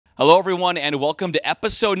Hello, everyone, and welcome to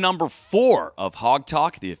episode number 4 of Hog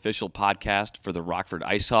Talk, the official podcast for the Rockford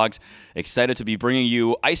IceHogs. Excited to be bringing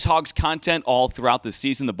you IceHogs content all throughout the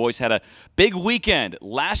season. The boys had a big weekend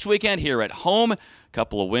last weekend here at home. A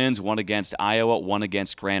couple of wins, one against Iowa, one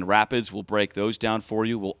against Grand Rapids. We'll break those down for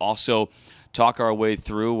you. We'll also talk our way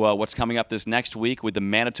through what's coming up this next week with the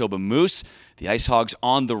Manitoba Moose. The IceHogs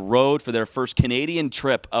on the road for their first Canadian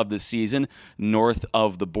trip of the season north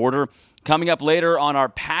of the border. Coming up later on our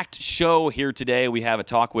packed show here today, we have a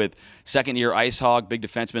talk with second-year IceHog, big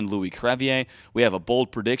defenseman Louis Crevier. We have a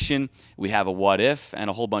bold prediction, we have a what-if,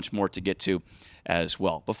 and a whole bunch more to get to as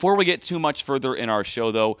well. Before we get too much further in our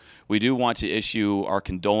show, though, we do want to issue our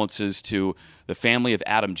condolences to the family of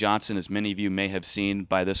Adam Johnson. As many of you may have seen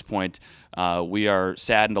by this point, we are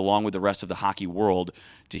saddened, along with the rest of the hockey world,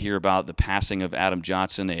 to hear about the passing of Adam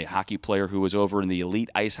Johnson, a hockey player who was over in the Elite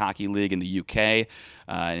Ice Hockey League in the UK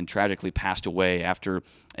and tragically passed away after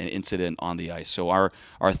an incident on the ice. So our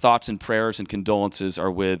thoughts and prayers and condolences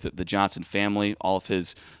are with the Johnson family, all of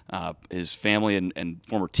his family and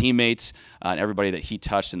former teammates, and everybody that he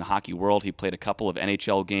touched in the hockey world. He played a couple of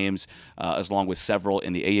NHL games, along with several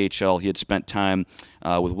in the AHL. He had spent time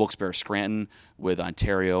with Wilkes-Barre Scranton, with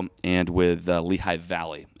Ontario, and with Lehigh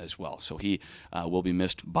Valley as well. So he will be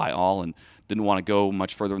missed by all, and didn't want to go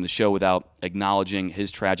much further in the show without acknowledging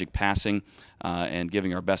his tragic passing and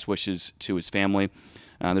giving our best wishes to his family.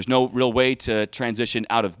 There's no real way to transition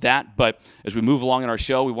out of that, but as we move along in our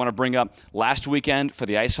show, we want to bring up last weekend for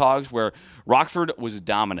the IceHogs, where Rockford was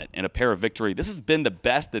dominant in a pair of victory. This has been the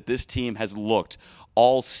best that this team has looked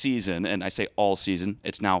all season, and I say all season,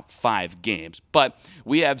 it's now 5 games. But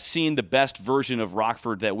we have seen the best version of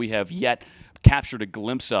Rockford that we have yet captured a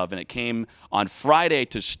glimpse of, and it came on Friday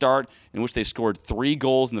to start, in which they scored 3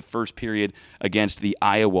 goals in the first period against the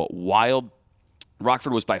Iowa Wild.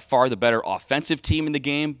 Rockford was by far the better offensive team in the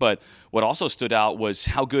game, but what also stood out was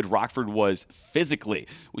how good Rockford was physically.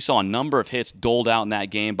 We saw a number of hits doled out in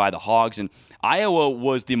that game by the Hogs, and Iowa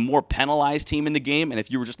was the more penalized team in the game, and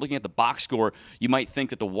if you were just looking at the box score, you might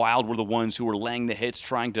think that the Wild were the ones who were laying the hits,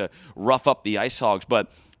 trying to rough up the IceHogs,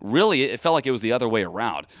 but really it felt like it was the other way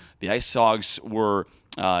around. The IceHogs were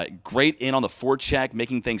great in on the forecheck,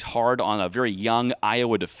 making things hard on a very young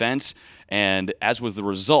Iowa defense, and as was the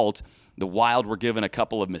result, the Wild were given a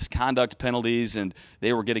couple of misconduct penalties, and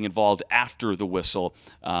they were getting involved after the whistle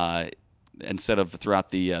instead of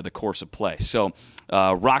throughout the course of play. So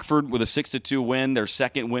Rockford with a 6-2 win, their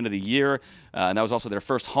second win of the year, and that was also their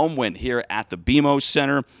first home win here at the BMO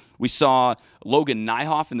Center. We saw Logan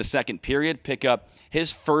Nyhoff in the second period pick up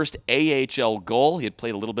his first AHL goal. He had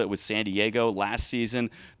played a little bit with San Diego last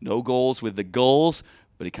season. No goals with the Gulls,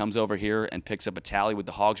 but he comes over here and picks up a tally with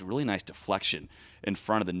the Hogs. Really nice deflection in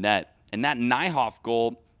front of the net. And that Nyhoff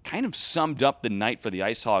goal kind of summed up the night for the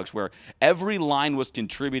IceHogs, where every line was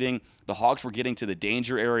contributing. The Hogs were getting to the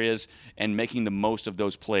danger areas and making the most of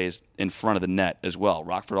those plays in front of the net as well.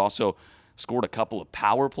 Rockford also scored a couple of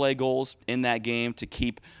power play goals in that game to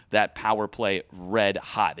keep that power play red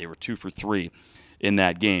hot. They were 2 for 3 in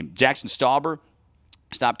that game. Jackson Stauber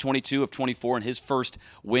stopped 22 of 24 in his first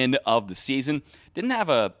win of the season. Didn't have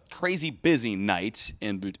a crazy busy night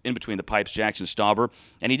in between the pipes, Jackson Stauber,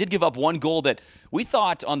 and he did give up one goal that we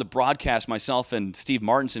thought on the broadcast, myself and Steve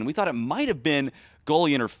Martinson, we thought it might have been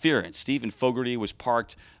goalie interference. Stephen Fogarty was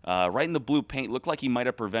parked right in the blue paint. Looked like he might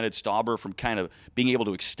have prevented Stauber from kind of being able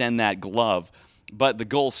to extend that glove, but the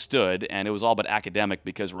goal stood, and it was all but academic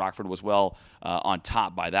because Rockford was well on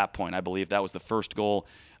top by that point. I believe that was the first goal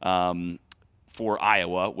for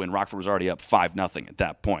Iowa when Rockford was already up 5-0 at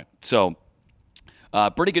that point. So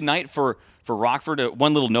pretty good night for Rockford.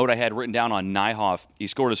 One little note I had written down on Nyhoff: he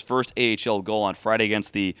scored his first AHL goal on Friday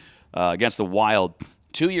against the Wild.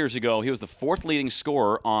 2 years ago, he was the 4th leading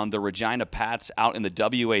scorer on the Regina Pats out in the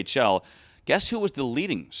WHL. Guess who was the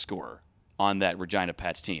leading scorer on that Regina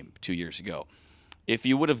Pats team 2 years ago? If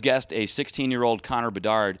you would have guessed a 16-year-old Connor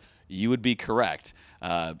Bedard, you would be correct.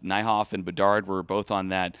 Nyhoff and Bedard were both on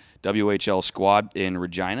that WHL squad in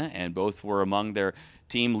Regina, and both were among their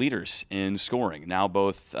team leaders in scoring, now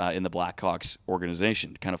both in the Blackhawks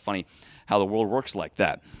organization. Kind of funny how the world works like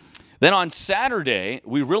that. Then on Saturday,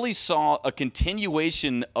 we really saw a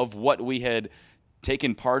continuation of what we had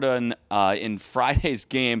taken part in Friday's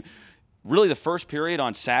game. Really, the first period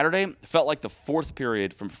on Saturday felt like the 4th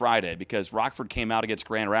period from Friday, because Rockford came out against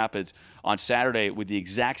Grand Rapids on Saturday with the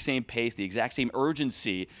exact same pace, the exact same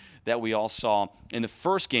urgency that we all saw in the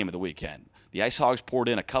first game of the weekend. The IceHogs poured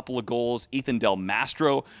in a couple of goals. Ethan Del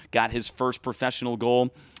Mastro got his first professional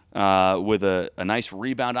goal with a nice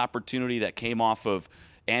rebound opportunity that came off of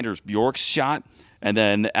Anders Bjork's shot. And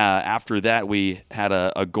then after that, we had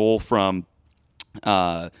a goal from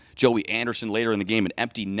Joey Anderson later in the game, an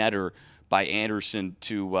empty netter by Anderson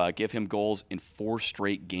to give him goals in 4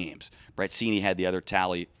 straight games. Brett Sini had the other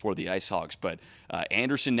tally for the IceHogs. But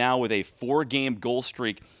Anderson now with a 4-game goal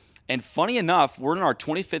streak. And funny enough, we're in our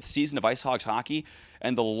 25th season of IceHogs hockey,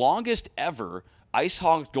 and the longest ever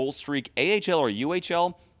IceHogs goal streak, AHL or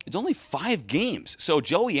UHL, is only 5 games. So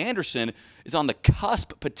Joey Anderson is on the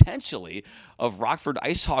cusp, potentially, of Rockford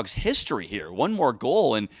IceHogs history here. 1 more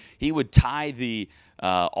goal, and he would tie the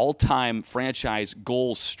all-time franchise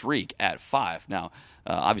goal streak at 5. Now,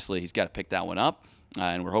 obviously, he's got to pick that one up,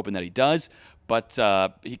 and we're hoping that he does. But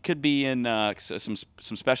he could be in some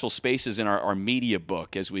special spaces in our media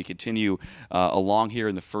book as we continue along here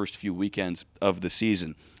in the first few weekends of the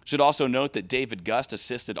season. Should also note that David Gust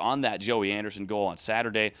assisted on that Joey Anderson goal on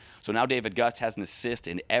Saturday. So now David Gust has an assist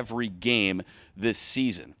in every game this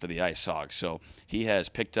season for the IceHogs. So he has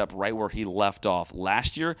picked up right where he left off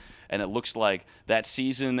last year. And it looks like that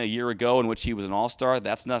season a year ago in which he was an all-star,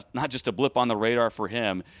 that's not just a blip on the radar for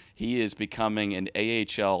him. He is becoming an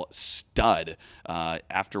AHL stud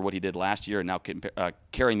after what he did last year and now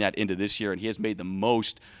carrying that into this year. And he has made the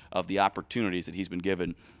most of the opportunities that he's been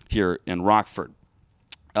given here in Rockford.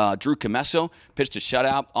 Drew Comesso pitched a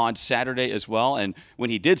shutout on Saturday as well, and when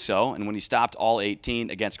he did so, and when he stopped all 18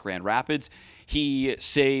 against Grand Rapids, he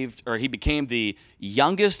became the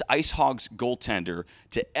youngest IceHogs goaltender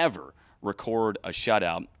to ever record a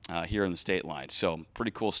shutout here in the state line. So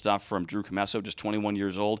pretty cool stuff from Drew Comesso, just 21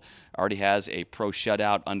 years old, already has a pro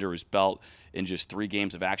shutout under his belt in just 3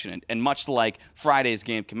 games of action. And much like Friday's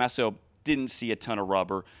game, Comesso didn't see a ton of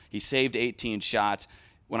rubber. He saved 18 shots.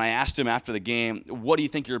 When I asked him after the game, what do you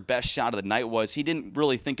think your best shot of the night was, he didn't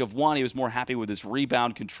really think of one. He was more happy with his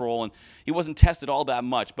rebound control, and he wasn't tested all that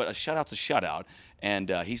much, but a shutout's a shutout, and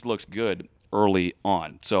he looks good early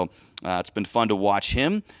on. So it's been fun to watch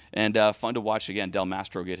him, and fun to watch, again, Del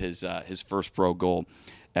Mastro get his first pro goal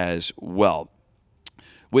as well.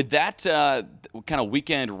 With that kind of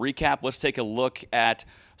weekend recap, let's take a look at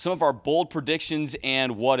some of our bold predictions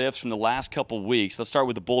and what-ifs from the last couple weeks. Let's start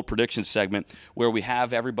with the bold predictions segment, where we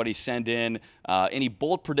have everybody send in any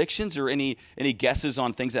bold predictions or any guesses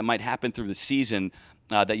on things that might happen through the season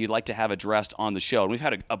that you'd like to have addressed on the show. And we've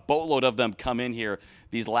had a boatload of them come in here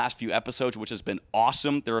these last few episodes, which has been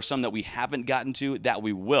awesome. There are some that we haven't gotten to that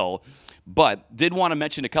we will. But did want to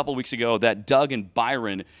mention a couple weeks ago that Doug and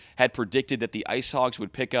Byron had predicted that the IceHogs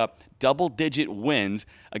would pick up double-digit wins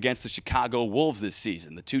against the Chicago Wolves this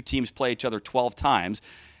season. The 2 teams play each other 12 times.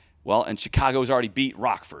 Well, and Chicago's already beat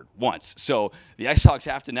Rockford once. So the IceHogs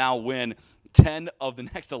have to now win 10 of the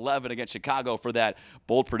next 11 against Chicago for that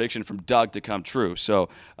bold prediction from Doug to come true. So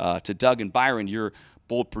to Doug and Byron, your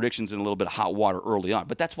bold predictions in a little bit of hot water early on.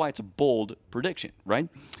 But that's why it's a bold prediction, right?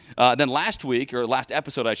 Then last week, or last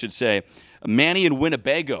episode, I should say, Manny in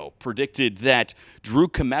Winnebago predicted that Drew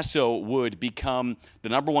Comesso would become the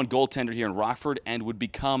 #1 goaltender here in Rockford and would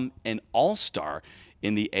become an all-star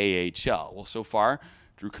in the AHL. Well, so far,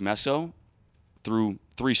 Drew Comesso, through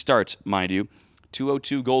 3 starts, mind you,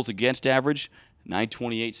 202 goals against average,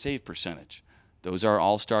 928 save percentage. Those are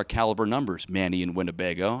all-star caliber numbers, Manny and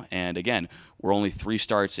Winnebago. And again, we're only 3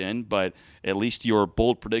 starts in, but at least your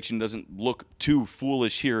bold prediction doesn't look too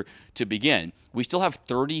foolish here to begin. We still have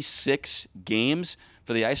 36 games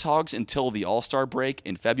for the IceHogs until the all-star break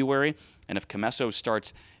in February. And if Comesso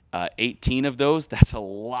starts 18 of those, that's a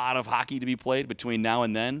lot of hockey to be played between now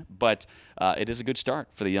and then. But it is a good start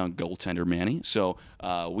for the young goaltender, Manny. So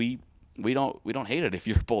we don't hate it if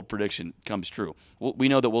your bold prediction comes true. We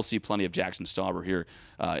know that we'll see plenty of Jackson Stauber here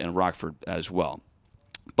in Rockford as well.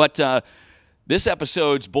 But this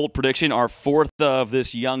episode's bold prediction, our 4th of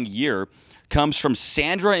this young year, comes from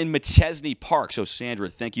Sandra in McChesney Park. So Sandra,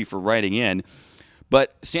 thank you for writing in.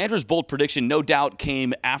 But Sandra's bold prediction no doubt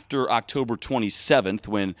came after October 27th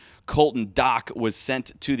when Colton Dock was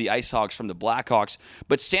sent to the IceHogs from the Blackhawks.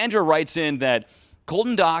 But Sandra writes in that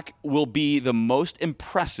Colton Dock will be the most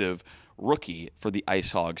impressive rookie for the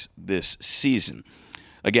IceHogs this season.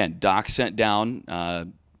 Again, Doc sent down, I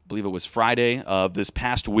believe it was Friday of this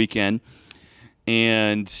past weekend,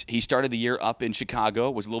 and he started the year up in Chicago,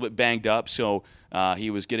 was a little bit banged up, so he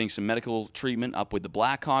was getting some medical treatment up with the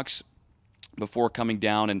Blackhawks before coming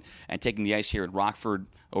down and taking the ice here at Rockford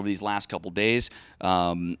over these last couple days.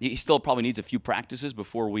 He still probably needs a few practices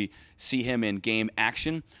before we see him in game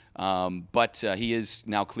action, but he is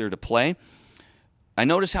now clear to play. I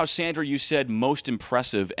noticed how, Sandra, you said most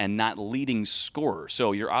impressive and not leading scorer.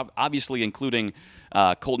 So you're obviously including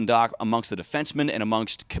Colton Dock amongst the defensemen and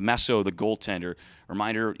amongst Comesso, the goaltender.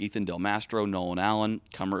 Reminder, Ethan Del Mastro, Nolan Allen,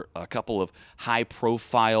 a couple of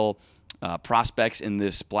high-profile prospects in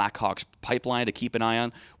this Blackhawks pipeline to keep an eye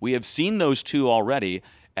on. We have seen those two already,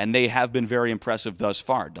 and they have been very impressive thus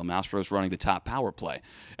far. Del Mastro's running the top power play.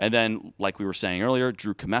 And then, like we were saying earlier,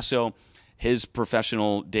 Drew Comesso, his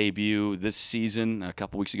professional debut this season, a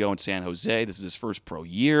couple weeks ago in San Jose. This is his first pro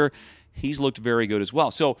year. He's looked very good as well.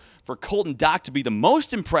 So for Colton Dock to be the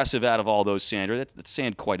most impressive out of all those, Sandra, that's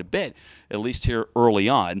saying quite a bit, at least here early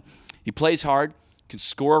on. He plays hard, can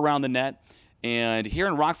score around the net, and here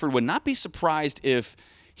in Rockford would not be surprised if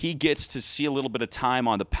he gets to see a little bit of time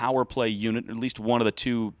on the power play unit, at least one of the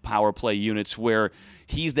two power play units where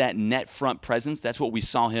he's that net front presence. That's what we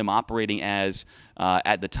saw him operating as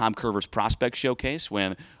at the Tom Curver's Prospect Showcase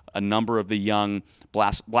when a number of the young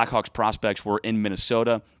Blackhawks prospects were in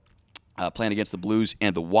Minnesota playing against the Blues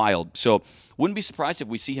and the Wild. So wouldn't be surprised if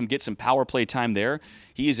we see him get some power play time there.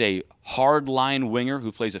 He is a hard-line winger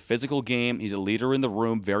who plays a physical game. He's a leader in the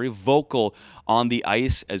room, very vocal on the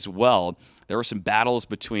ice as well. There were some battles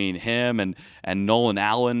between him and Nolan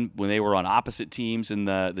Allen when they were on opposite teams in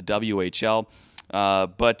the WHL.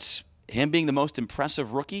 But him being the most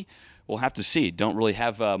impressive rookie, we'll have to see. Don't really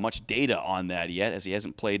have much data on that yet, as he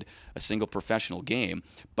hasn't played a single professional game.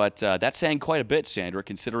 But that's saying quite a bit, Sandra,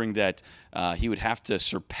 considering that he would have to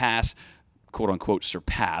surpass, quote-unquote,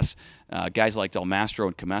 surpass guys like Del Mastro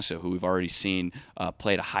and Comesso, who we've already seen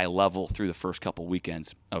play at a high level through the first couple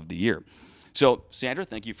weekends of the year. So, Sandra,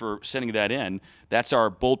 thank you for sending that in. That's our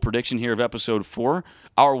bold prediction here of Episode 4.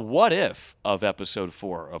 Our what-if of Episode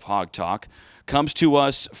 4 of Hog Talk comes to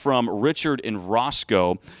us from Richard in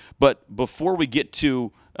Roscoe. But before we get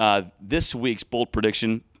to this week's bold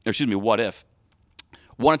prediction, what-if,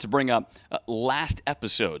 wanted to bring up last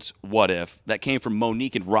episode's what-if that came from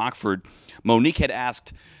Monique in Rockford. Monique had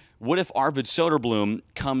asked, what if Arvid Soderblom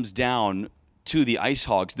comes down to the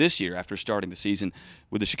IceHogs this year after starting the season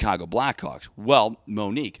with the Chicago Blackhawks? Well,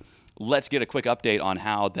 Monique, let's get a quick update on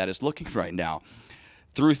how that is looking right now.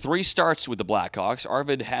 Through 3 starts with the Blackhawks,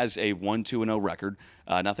 Arvid has a 1-2-0 record.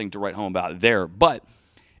 Nothing to write home about there. But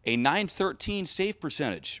a .913 save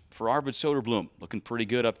percentage for Arvid Soderblom. Looking pretty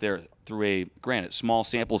good up there through a, granted, small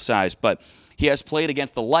sample size. But he has played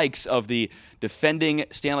against the likes of the defending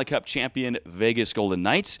Stanley Cup champion Vegas Golden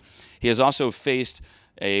Knights. He has also faced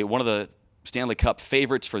one of the Stanley Cup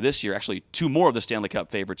favorites for this year, actually 2 more of the Stanley Cup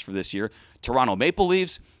favorites for this year, Toronto Maple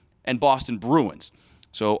Leafs and Boston Bruins.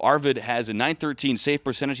 So Arvid has a .913 save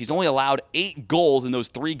percentage. He's only allowed 8 goals in those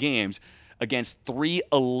 3 games against 3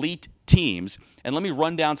 elite teams. And let me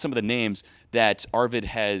run down some of the names that Arvid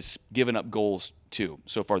has given up goals to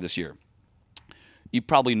so far this year. You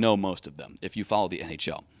probably know most of them if you follow the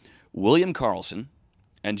NHL. William Karlsson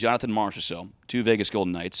and Jonathan Marchessault, 2 Vegas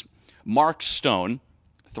Golden Knights. Mark Stone,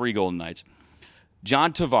 3 Golden Knights.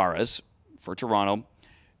 John Tavares for Toronto,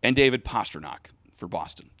 and David Pastrnak for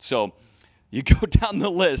Boston. So you go down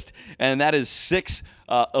the list, and that is 6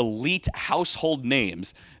 elite household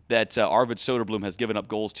names that Arvid Soderblom has given up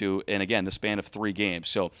goals to, and again, the span of 3 games.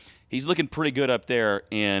 So he's looking pretty good up there,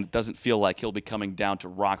 and doesn't feel like he'll be coming down to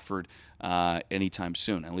Rockford anytime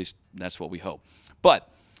soon. At least that's what we hope. But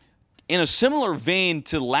in a similar vein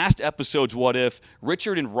to last episode's What If,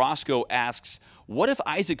 Richard in Roscoe asks, what if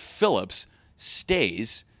Isaac Phillips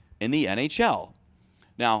stays in the NHL?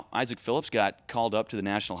 Now, Isaac Phillips got called up to the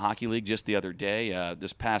National Hockey League just the other day,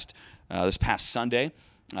 this past Sunday.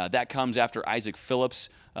 That comes after Isaac Phillips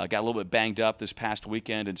got a little bit banged up this past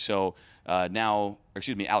weekend, and so Alex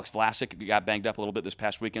Vlasic got banged up a little bit this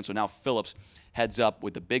past weekend, so now Phillips heads up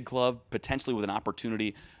with the big club, potentially with an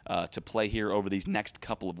opportunity to play here over these next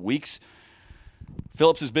couple of weeks.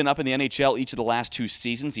 Phillips has been up in the NHL each of the last 2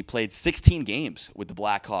 seasons. He played 16 games with the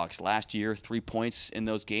Blackhawks last year, 3 points in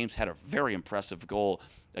those games, had a very impressive goal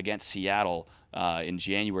against Seattle in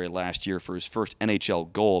January last year for his first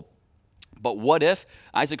NHL goal. But what if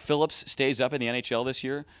Isaac Phillips stays up in the NHL this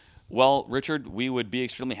year? Well, Richard, we would be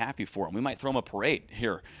extremely happy for him. We might throw him a parade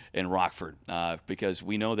here in Rockford because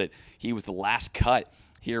we know that he was the last cut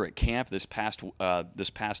here at camp this past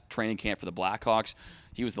training camp for the Blackhawks.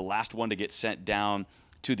 He was the last one to get sent down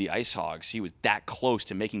to the IceHogs. He was that close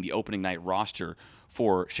to making the opening night roster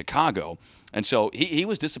for Chicago. And so he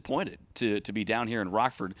was disappointed to be down here in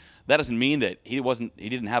Rockford. That doesn't mean that he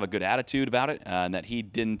didn't have a good attitude about it and that he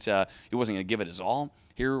wasn't going to give it his all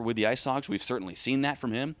here with the IceHogs. We've certainly seen that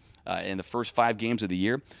from him in the first 5 games of the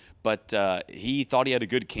year. But he thought he had a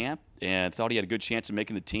good camp and thought he had a good chance of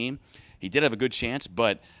making the team. He did have a good chance,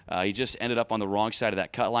 but he just ended up on the wrong side of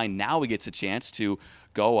that cut line. Now he gets a chance to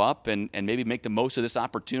go up and maybe make the most of this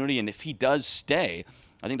opportunity. And if he does stay,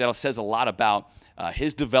 I think that says a lot about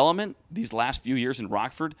his development these last few years in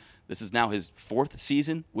Rockford. This is now his 4th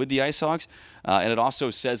season with the IceHogs. And it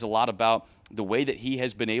also says a lot about the way that he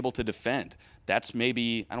has been able to defend. That's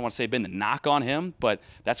maybe, I don't want to say been the knock on him, but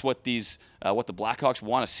that's what what the Blackhawks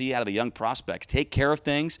want to see out of the young prospects. Take care of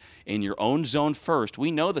things in your own zone first.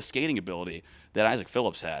 We know the skating ability that Isaac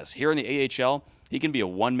Phillips has. Here in the AHL, he can be a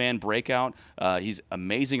one-man breakout. He's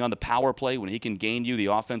amazing on the power play when he can gain you the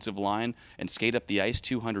offensive line and skate up the ice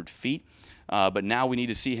 200 feet. But now we need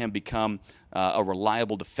to see him become a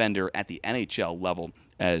reliable defender at the NHL level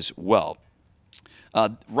as well.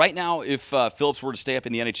 Right now, if Phillips were to stay up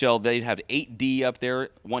in the NHL, they'd have 8D up there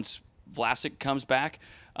once Vlasic comes back.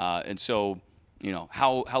 And so,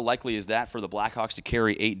 how likely is that for the Blackhawks to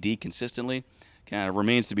carry 8D consistently? Kind of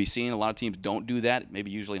remains to be seen. A lot of teams don't do that.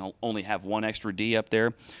 Maybe usually only have one extra D up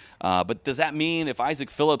there. But does that mean if Isaac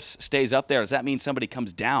Phillips stays up there, does that mean somebody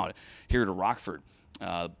comes down here to Rockford?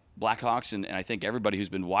 Blackhawks, and I think everybody who's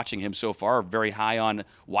been watching him so far, are very high on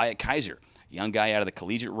Wyatt Kaiser, a young guy out of the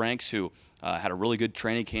collegiate ranks who had a really good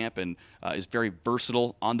training camp and is very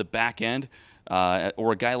versatile on the back end.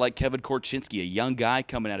 Or a guy like Kevin Korchinski, a young guy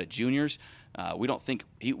coming out of juniors. We don't think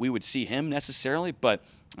we would see him necessarily, but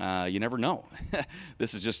you never know.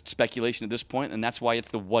 This is just speculation at this point, and that's why it's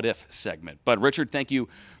the What If segment. But, Richard, thank you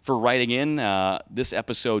for writing in this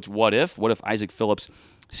episode's What If. What if Isaac Phillips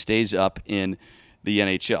stays up in the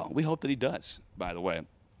NHL? We hope that he does, by the way.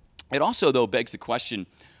 It also, though, begs the question,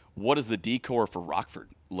 what does the D-core for Rockford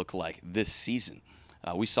look like this season?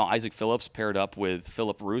 We saw Isaac Phillips paired up with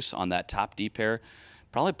Philip Roos on that top D pair.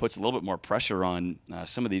 Probably puts a little bit more pressure on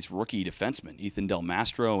some of these rookie defensemen, Ethan Del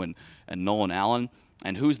Mastro and Nolan Allen.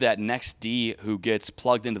 And who's that next D who gets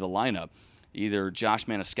plugged into the lineup? Either Josh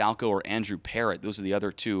Maniscalco or Andrew Parrott. Those are the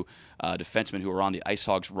other two defensemen who are on the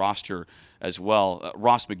IceHogs roster as well.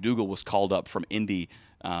 Ross McDougall was called up from Indy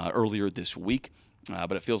earlier this week,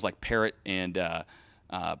 but it feels like Parrott and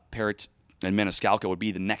Maniscalco would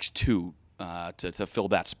be the next two to fill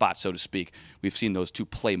that spot, so to speak. We've seen those two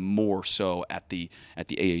play more so at the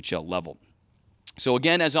AHL level. So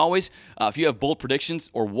again, as always, if you have bold predictions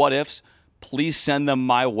or what ifs, please send them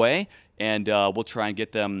my way, and we'll try and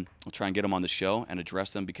get them. We'll try and get them on the show and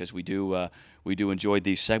address them because we do enjoy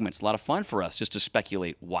these segments. A lot of fun for us just to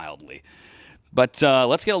speculate wildly. But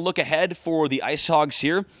let's get a look ahead for the IceHogs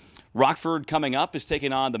here. Rockford coming up is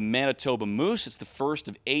taking on the Manitoba Moose. It's the first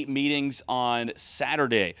of 8 meetings on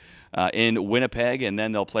Saturday in Winnipeg, and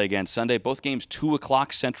then they'll play again Sunday. Both games 2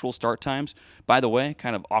 o'clock Central start times. By the way,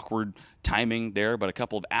 kind of awkward timing there, but a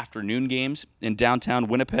couple of afternoon games in downtown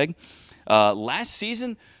Winnipeg. Last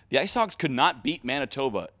season, the IceHogs could not beat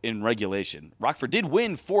Manitoba in regulation. Rockford did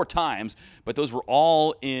win 4 times, but those were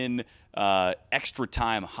all in extra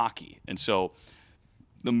time hockey. And so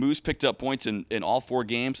the Moose picked up points in all 4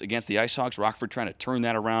 games against the IceHogs. Rockford trying to turn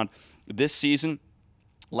that around this season.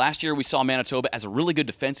 Last year, we saw Manitoba as a really good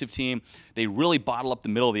defensive team. They really bottle up the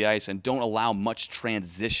middle of the ice and don't allow much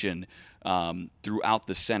transition throughout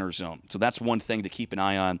the center zone. So that's one thing to keep an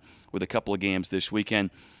eye on with a couple of games this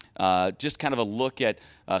weekend. Just kind of a look at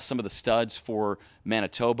some of the studs for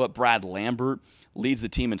Manitoba. Brad Lambert leads the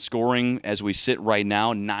team in scoring as we sit right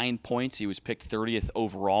now, 9 points. He was picked 30th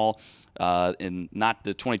overall in not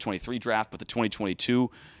the 2023 draft, but the 2022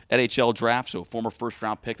 NHL draft. So a former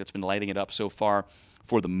first-round pick that's been lighting it up so far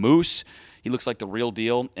for the Moose. He looks like the real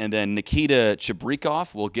deal. And then Nikita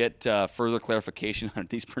Chibrikov, we'll get further clarification on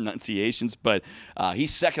these pronunciations, but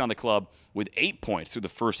he's second on the club with 8 points through the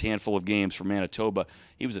first handful of games for Manitoba.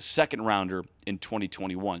 He was a second-rounder in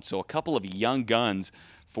 2021. So a couple of young guns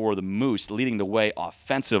for the Moose leading the way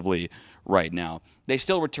offensively right now. They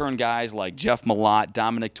still return guys like Jeff Malott,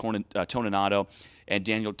 Dominic Toninato, and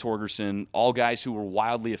Daniel Torgerson, all guys who were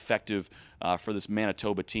wildly effective for this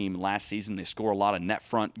Manitoba team last season. They score a lot of net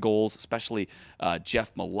front goals, especially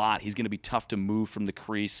Jeff Malott. He's going to be tough to move from the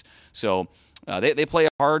crease. So they play a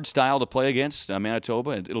hard style to play against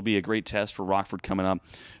Manitoba. It'll be a great test for Rockford coming up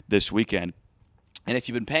this weekend. And if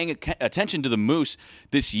you've been paying attention to the Moose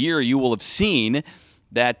this year, you will have seen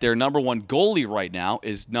that their number 1 goalie right now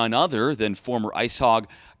is none other than former IceHog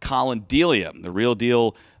Colin Delia. The real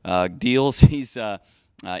deal deals. He's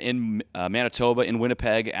in Manitoba, in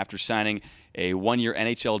Winnipeg, after signing a 1-year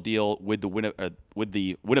NHL deal with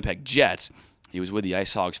the Winnipeg Jets. He was with the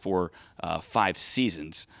IceHogs for 5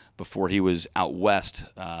 seasons before he was out west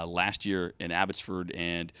last year in Abbotsford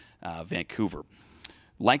and Vancouver.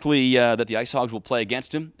 Likely that the IceHogs will play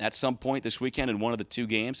against him at some point this weekend in one of the 2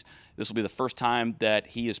 games. This will be the first time that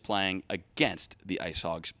he is playing against the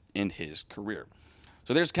IceHogs in his career.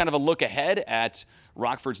 So there's kind of a look ahead at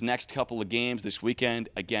Rockford's next couple of games this weekend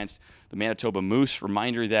against the Manitoba Moose.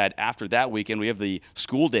 Reminder that after that weekend, we have the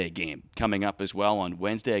school day game coming up as well on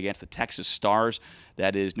Wednesday against the Texas Stars.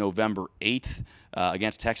 That is November 8th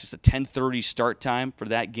against Texas, a 10:30 start time for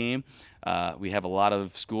that game. We have a lot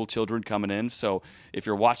of school children coming in, so if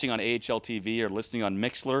you're watching on AHL TV or listening on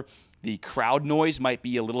Mixlr, the crowd noise might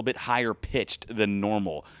be a little bit higher pitched than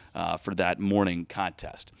normal for that morning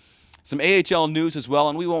contest. Some AHL news as well,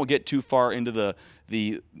 and we won't get too far into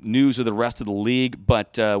the news of the rest of the league,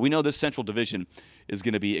 but we know this Central Division is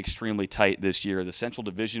going to be extremely tight this year. The Central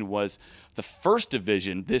Division was the first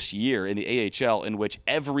division this year in the AHL in which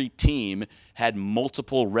every team had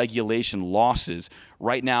multiple regulation losses.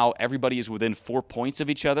 Right now, everybody is within 4 points of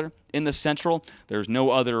each other in the Central. There's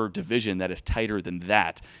no other division that is tighter than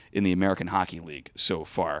that in the American Hockey League so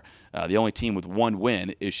far. The only team with 1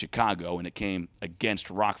 win is Chicago, and it came against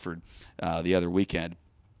Rockford the other weekend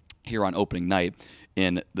here on opening night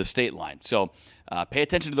in the state line. So pay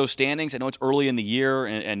attention to those standings. I know it's early in the year,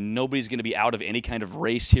 and nobody's going to be out of any kind of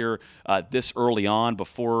race here this early on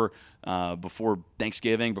before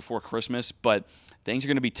Thanksgiving, before Christmas, but things are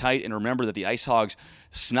going to be tight. And remember that the IceHogs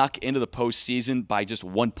snuck into the postseason by just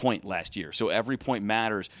 1 point last year. So every point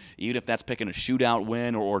matters, even if that's picking a shootout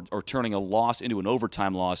win or turning a loss into an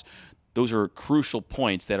overtime loss. Those are crucial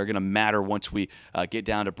points that are going to matter once we get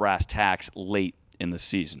down to brass tacks late in the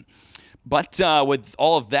season. But with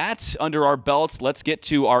all of that under our belts, let's get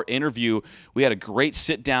to our interview. We had a great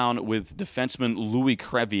sit-down with defenseman Louis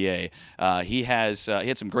Crevier. He had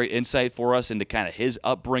some great insight for us into kind of his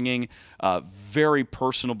upbringing, very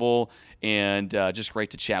personable, and just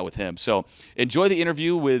great to chat with him. So enjoy the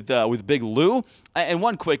interview with Big Lou. And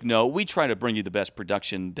one quick note, we try to bring you the best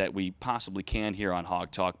production that we possibly can here on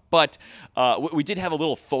Hog Talk, but we did have a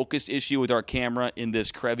little focus issue with our camera in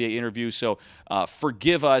this Crevier interview, so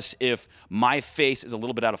forgive us if my face is a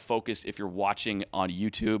little bit out of focus if you're watching on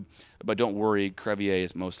YouTube, but don't worry, Crevier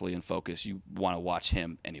is mostly in focus. You want to watch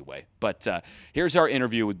him anyway. But here's our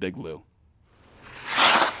interview with Big Lou.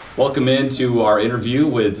 Welcome into our interview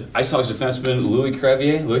with IceHogs defenseman Louis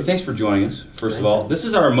Crevier. Louis, thanks for joining us, first of all. This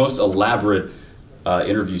is our most elaborate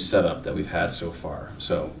interview setup that we've had so far,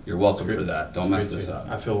 so you're welcome for that. Don't mess this up.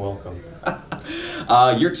 I feel welcome.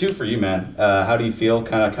 Year 2 for you, man. How do you feel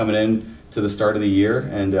kind of coming in to the start of the year,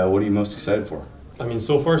 and what are you most excited for? I mean,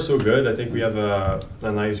 so far so good. I think we have a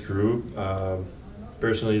nice group.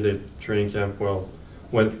 Personally, the training camp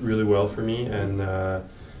went really well for me, and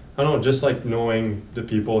I don't know, just like knowing the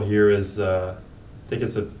people here is, I think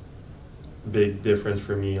it's a big difference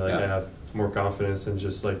for me. Like, I have more confidence and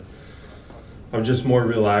just like, I'm just more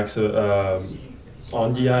relaxed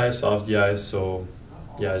on the ice, off the ice. So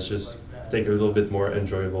yeah, it's just, I think, a little bit more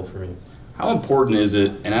enjoyable for me. How important is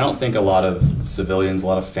it, and I don't think a lot of civilians, a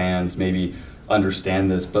lot of fans maybe understand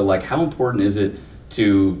this, but like how important is it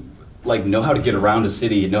to like know how to get around a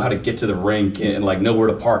city, know how to get to the rink, and like know where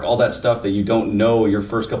to park, all that stuff that you don't know your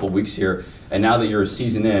first couple of weeks here, and now that you're a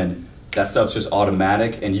season in, that stuff's just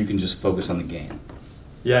automatic and you can just focus on the game.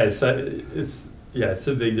 Yeah, it's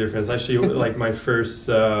a big difference. Actually, like my first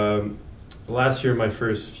last year, my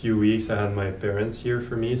first few weeks, I had my parents here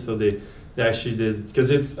for me, so they actually did, because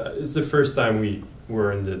it's the first time we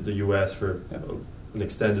were in the U.S. for an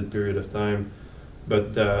extended period of time,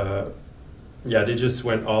 but yeah, they just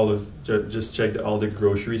went just checked all the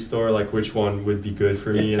grocery store, like which one would be good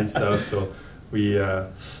for me and stuff. So we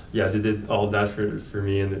they did all that for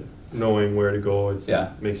me, and knowing where to go,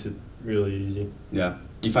 makes it really easy. Yeah.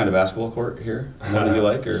 You find a basketball court here? What do you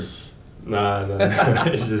like, or? Nah.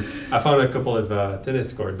 It's just, I found a couple of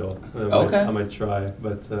tennis court though. I might try,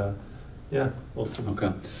 but yeah, we'll see.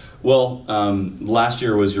 Okay. Well, last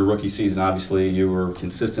year was your rookie season. Obviously, you were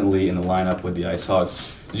consistently in the lineup with the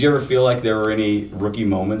IceHogs. Did you ever feel like there were any rookie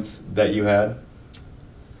moments that you had?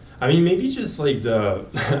 I mean, maybe just like the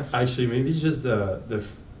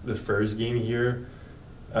first game here.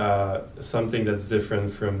 Something that's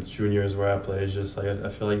different from juniors where I play is just like I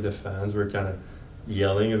feel like the fans were kind of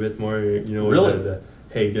yelling a bit more. You know, really? The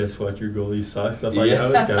hey, guess what? Your goalie sucks. Stuff like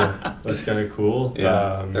that. That's kind of cool.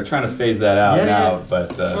 Yeah, they're trying to phase that out now,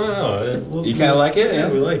 but you kind of like it. Yeah,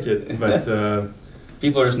 we like it, but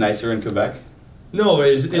people are just nicer in Quebec. No,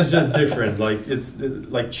 it's just different. Like it's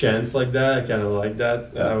like chants like that. I kind of like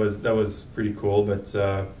that. Yeah. That was pretty cool. But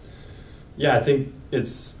yeah, I think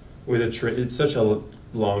it's it's such a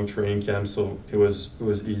long training camp, so it was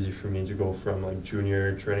easy for me to go from like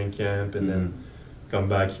junior training camp and then come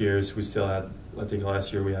back here. So we still had I think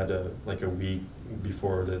last year we had a week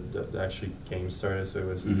before the actually game started, so it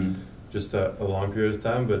was just a long period of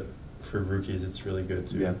time. But for rookies, it's really good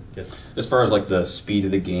to get. As far as like the speed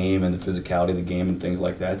of the game and the physicality of the game and things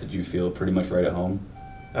like that, did you feel pretty much right at home?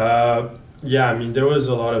 Yeah, I mean, there was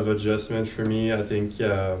a lot of adjustment for me. I think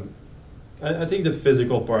I think the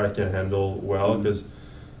physical part I can handle well because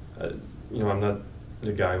I'm not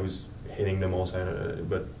the guy who's hitting the most,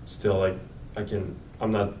 but still, like,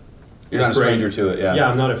 I'm not. You're not a stranger to it, yeah. Yeah,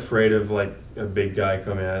 I'm not afraid of like a big guy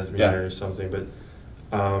coming at me or something. But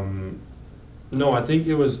no, I think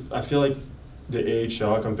I feel like the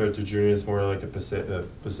AHL compared to junior is more like a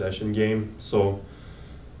possession game. So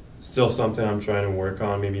still something I'm trying to work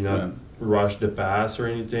on. Maybe not rush the pass or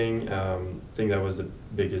anything. I think that was the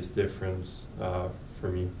biggest difference for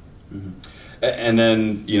me. And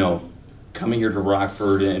then, coming here to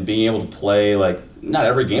Rockford and being able to play, like, not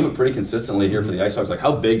every game, but pretty consistently here for the IceHogs, like,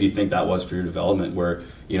 how big do you think that was for your development where,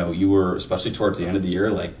 you were, especially towards the end of the year,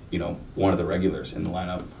 like, one of the regulars in the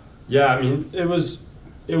lineup? Yeah, I mean, it was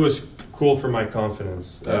cool for my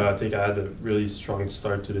confidence. I think I had a really strong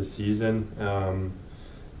start to the season.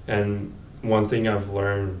 And one thing I've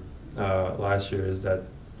learned last year is that,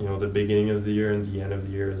 the beginning of the year and the end of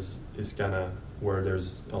the year is kind of where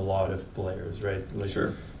there's a lot of players, right? Like,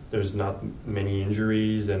 sure. There's not many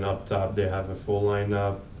injuries, and up top they have a full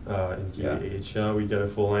lineup. In the AHL we get a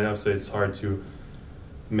full lineup, so it's hard to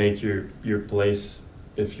make your place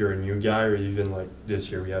if you're a new guy, or even like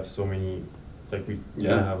this year we have so many, like we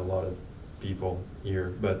have a lot of people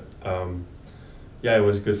here. But it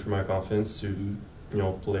was good for my confidence to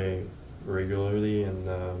play regularly, and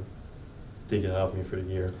I think it helped me for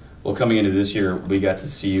the year. Well, coming into this year, we got to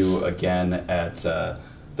see you again at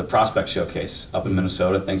the Prospect Showcase up in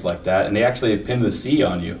Minnesota, things like that, and they actually pinned the C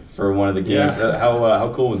on you for one of the games. Yeah.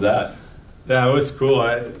 How cool was that? Yeah, it was cool.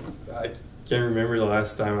 I can't remember the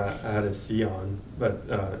last time I had a C on, but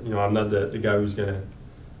I'm not the guy who's gonna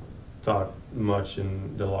talk much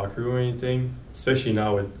in the locker room or anything, especially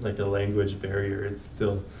now with like a language barrier. It's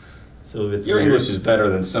still a bit Your weird. English is better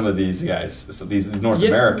than some of these guys, so these North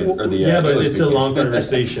American or the but English it's a speakers. long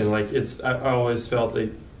conversation. Like I always felt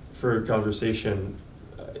like for a conversation,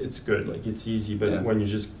 it's good. Like it's easy, but when you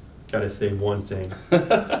just gotta say one thing,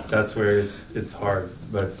 that's where it's hard.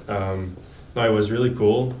 But no, it was really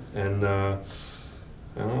cool, and I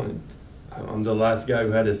don't know, I'm the last guy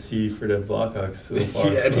who had a C for the Blackhawks so far.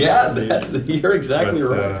 You're exactly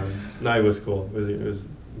right. No, it was cool. It was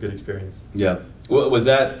a good experience. Yeah. Well, was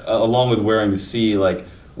that along with wearing the C, like,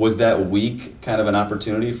 was that week kind of an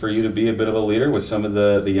opportunity for you to be a bit of a leader with some of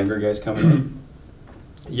the younger guys coming in?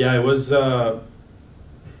 Yeah, it was.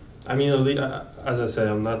 I mean, as I said,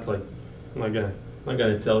 I'm not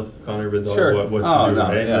gonna tell Connor Bedard what to do,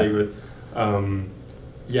 right?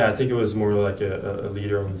 Yeah. I think it was more like a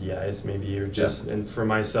leader on the ice, maybe, or just. And for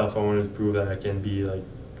myself, I wanted to prove that I can be like,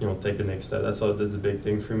 take the next step. That's a big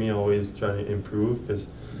thing for me. Always trying to improve,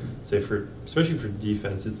 because, especially for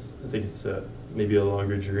defense, I think it's maybe a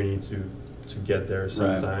longer journey to get there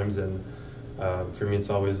sometimes, and for me,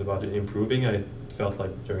 it's always about improving. I felt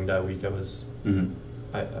like during that week,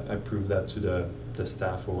 I proved that to the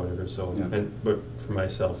staff or whatever. So, but for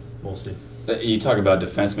myself mostly. You talk about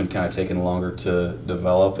defensemen kind of taking longer to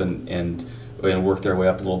develop and work their way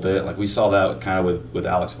up a little bit. Like we saw that kind of with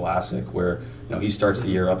Alex Vlasic, where he starts the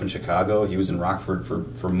year up in Chicago. He was in Rockford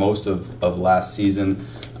for most of last season.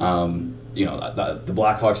 The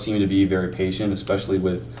Blackhawks seem to be very patient, especially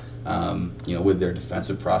with with their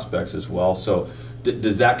defensive prospects as well. So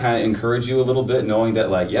does that kind of encourage you a little bit, knowing that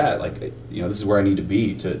this is where I need to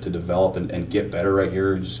be to develop and get better right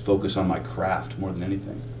here, and just focus on my craft more than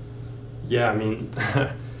anything? Yeah, I mean,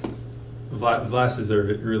 Vlas is a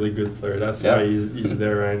really good player. That's why he's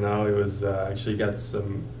there right now. It was actually got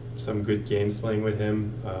some good games playing with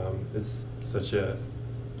him. It's such a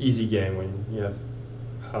easy game when you have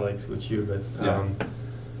Alex with you, but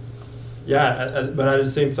but at the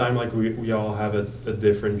same time, like we all have a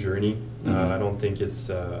different journey. I don't think it's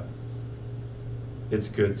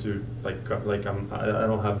good to I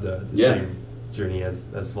don't have the same journey as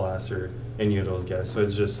Vlas or any of those guys. So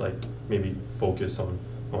it's just like maybe focus on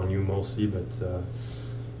you mostly, but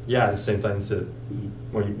at the same time,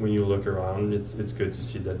 when you look around, it's good to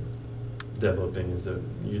see that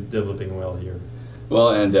you're developing well here. Well,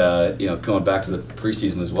 and coming back to the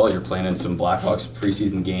preseason as well, you're playing in some Blackhawks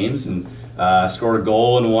preseason games and scored a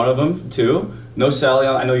goal in one of them too. No Sally.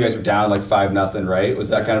 I know you guys were down like 5-0, right? Was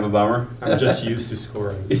that kind of a bummer? I'm just used to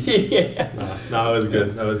scoring. No, it was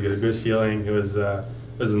good. That was good. A good feeling. It was a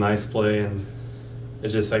nice play, and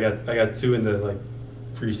it's just I got two in the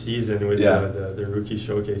preseason with the rookie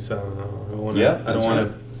showcase. So I don't want to. Yeah, I don't want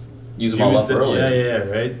to use them all up early. Yeah,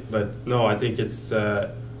 right. But no, I think it's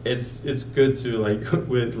good to, like,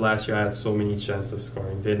 with last year I had so many chances of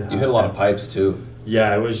scoring. Didn't have You hit a lot of pipes too.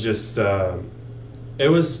 Yeah, it was just it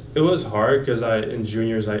was hard because in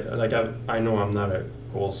juniors I know I'm not a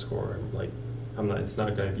goal scorer. Like, I'm not. It's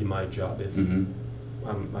not going to be my job if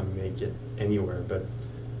I make it anywhere. But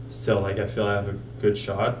still, like, I feel I have a good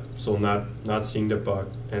shot. So not seeing the puck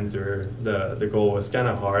enter the goal was kind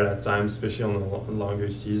of hard at times, especially on a longer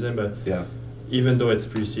season. But yeah, even though it's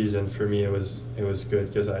preseason, for me it was good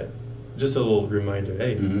because just a little reminder.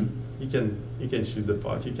 Hey, you can shoot the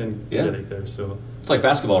puck. You can get it there. So it's like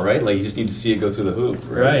basketball, right? Like, you just need to see it go through the hoop.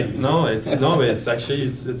 Right. No, but it's actually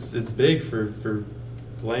it's big for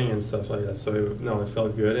playing and stuff like that. So it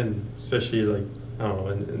felt good, and especially, like, I don't know,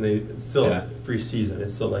 and it's still preseason.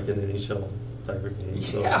 It's still like an NHL type of game.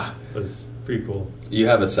 So it was pretty cool. You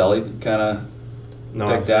have a celly kind of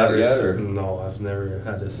picked out yet, or no? I've never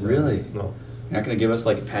had a celly. Really? No. You're not gonna give us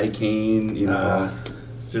like a Patty Kane,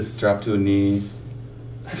 It's just drop to a knee.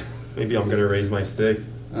 Maybe I'm gonna raise my stick.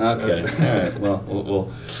 Okay. All right. Well,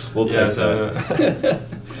 we'll take that.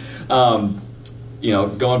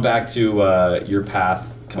 Going back to your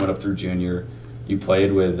path coming up through junior, you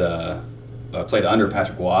played with played under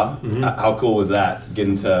Patrick Waugh. How cool was that?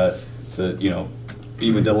 Getting to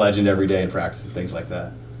be with the legend every day in practice and things like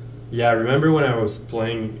that. Yeah, I remember when I was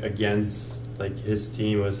playing against, like, his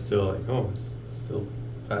team, it was still like, oh, it's still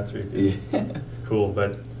Patrick. It's cool,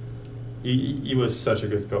 but he was such a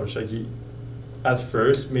good coach. Like, at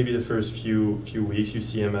first, maybe the first few weeks, you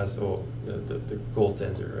see him as the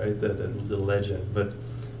goaltender, right, the legend. But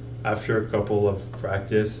after a couple of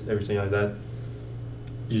practice, everything like that,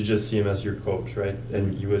 you just see him as your coach, right?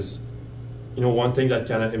 And he was, one thing that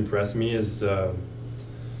kind of impressed me is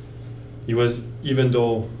he was, even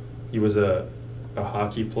though he was a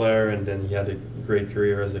hockey player and then he had a great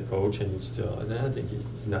career as a coach, and I think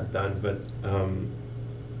he's not done, but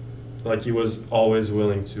like, he was always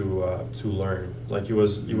willing to learn. Like, he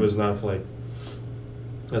was not like,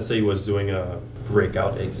 let's say he was doing a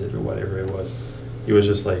breakout exit or whatever it was. He was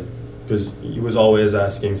just like, because he was always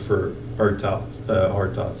asking for hard thoughts.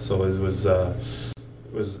 So it was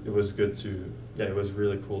good to, it was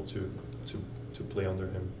really cool to play under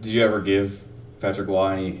him. Did you ever give Patrick Waugh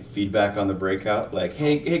any feedback on the breakout? Like,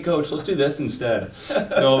 hey coach, let's do this instead.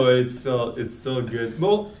 No, but it's still good.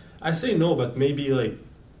 Well, I say no, but maybe like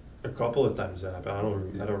a couple of times that happened.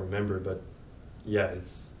 I don't remember, but yeah,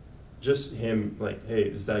 it's just him. Like, hey,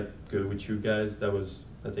 is that good with you guys? I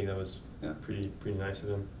think that was pretty nice of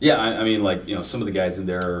him. Yeah, I mean, like, some of the guys in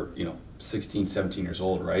there are 16, 17 years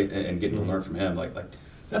old, right? And getting to learn from him, like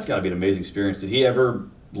that's got to be an amazing experience. Did he ever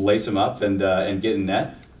lace him up and get in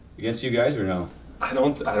net against you guys, or no? I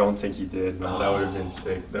don't think he did. No, that would have been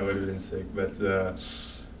sick. But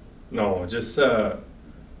no, just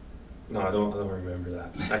no, I don't remember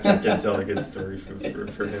that. I can't tell a good story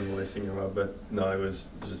for him lacing him up. But no, it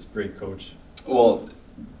was just great coach. Well,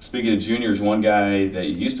 speaking of juniors, one guy that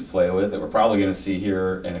you used to play with that we're probably going to see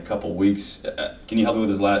here in a couple weeks. Can you help me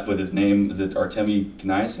with his name? Is it Artemi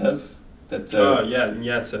Knyazev?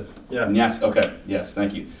 Knyazev. Yeah. Yes. Okay. Yes.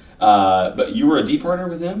 Thank you. But you were a D partner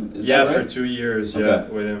with him? Is that right? For 2 years. Okay. Yeah,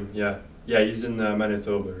 with him. Yeah. Yeah, he's in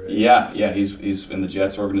Manitoba, right? Yeah. He's in the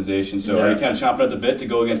Jets organization. So are you kind of chomping at the bit to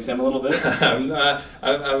go against him a little bit? I'm not.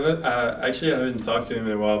 Actually, I haven't talked to him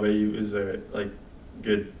in a while, but he was a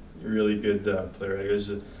really good player. He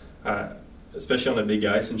was, especially on the big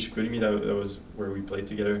ice in Chicoutimi. That was where we played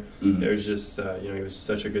together. It was just, he was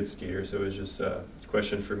such a good skater. So it was just a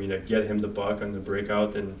question for me to get him the puck on the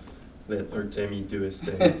breakout and let Artemi do his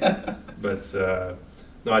thing. But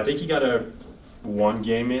no, I think he got one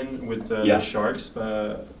game in with the Sharks,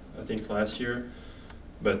 I think last year.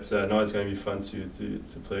 But no, it's going to be fun to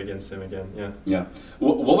play against him again. Yeah. Yeah.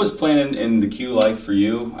 What was playing in the Q like for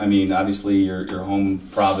you? I mean, obviously your home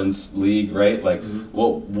province league, right? Like,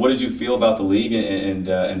 what did you feel about the league and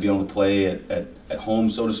being able to play at home,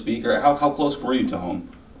 so to speak? Or how close were you to home?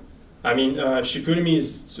 I mean,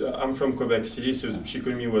 Chicoutimi I'm from Quebec City, so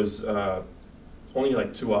Chicoutimi was only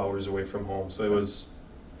like 2 hours away from home. So it was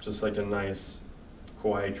just like a nice,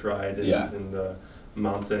 quiet ride in the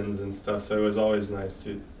mountains and stuff. So it was always nice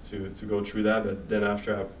to go through that. But then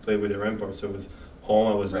after I played with the Ramparts, so it was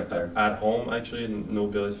home. I was right there at home actually, no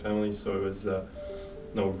Billy's family. So it was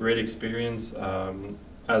great experience.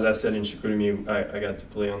 As I said in Chicoutimi, I got to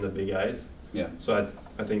play on the big ice. Yeah. So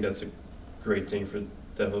I think that's a great thing for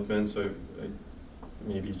development. So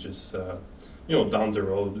maybe just down the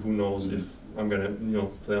road, who knows if I'm gonna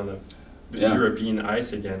play on the European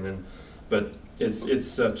ice again. But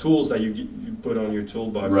it's tools that you put on your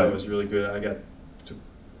toolbox. Right. That was really good. I got to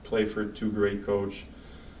play for two great coach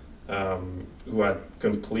who had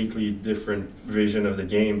completely different vision of the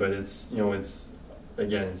game, but it's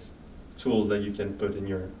it's tools that you can put in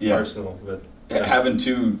your arsenal. But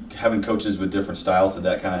having coaches with different styles, did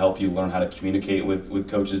that kind of help you learn how to communicate with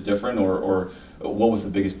coaches different, or what was the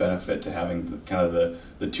biggest benefit to having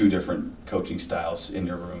the two different coaching styles in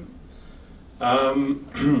your room?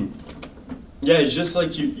 Yeah, it's just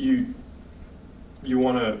like you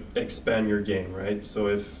want to expand your game, right? So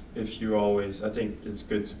if you always, I think it's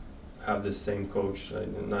good to have the same coach,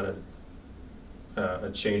 not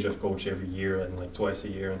a change of coach every year and like twice a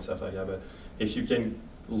year and stuff like that. But if you can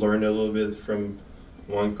learn a little bit from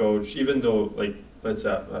one coach, even though like let's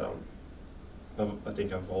say I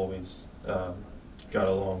think I've always got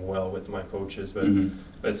along well with my coaches, but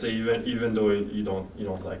let's say even though you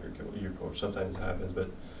don't like your coach, sometimes it happens, but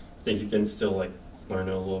I think you can still like learn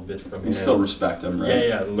a little bit from him. And still respect him, right?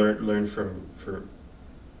 Yeah, learn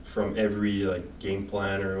from every like game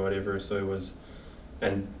plan or whatever. So it was,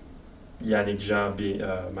 and Yannick Jean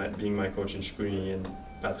being my coach in Chicoutimi and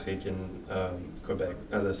Patrick in Quebec,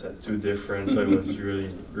 as I said, two different. So it was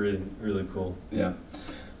really cool. Yeah.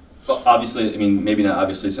 Well, obviously, I mean, maybe not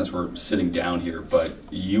obviously since we're sitting down here, but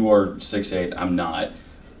you are 6'8", I'm not.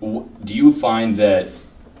 Do you find that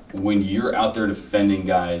when you're out there defending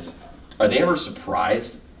guys, are they ever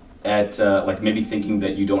surprised at like maybe thinking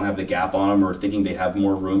that you don't have the gap on them, or thinking they have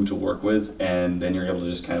more room to work with, and then you're able to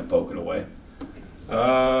just kind of poke it away?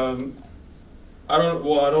 I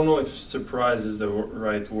don't know if surprise is the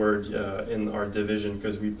right word in our division,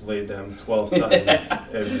 because we play them 12 times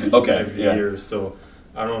every year. So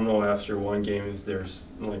I don't know after one game if there's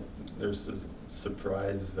a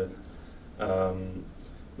surprise, but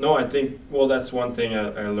no, I think that's one thing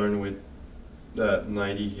I learned with the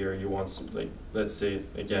 90 here. He wants, like, let's say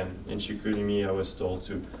again in Chicoutimi, I was told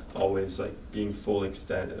to always like being full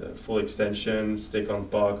extension, stick on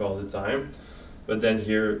puck all the time, but then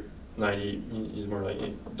here 90, he's more like,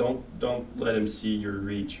 hey, don't let him see your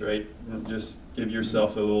reach, right? Just give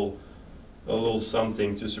yourself a little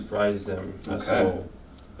something to surprise them. Okay. So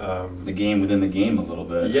the game within the game a little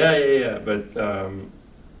bit. Yeah. But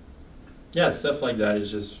stuff like that is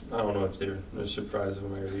just, I don't know if they're surprised of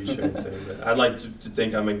my reach or anything. But I'd like to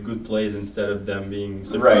think I'm in good plays instead of them being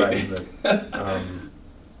surprised. Right. But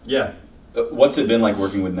yeah. What's it been like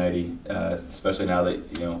working with 90, especially now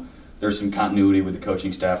that there's some continuity with the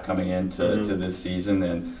coaching staff coming into to this season,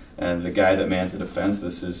 and the guy that mans the defense,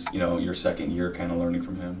 this is your second year kind of learning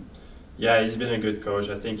from him? Yeah, he's been a good coach.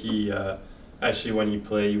 I think he actually, when he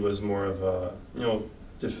played, he was more of a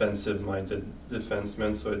defensive-minded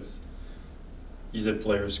defenseman. So he's a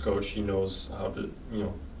player's coach. He knows how to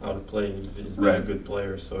play. He's been a good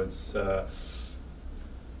player. So it's the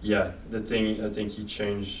thing I think he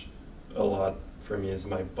changed a lot for me is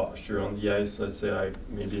my posture on the ice. Let's say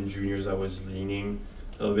maybe in juniors I was leaning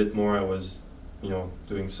a little bit more. I was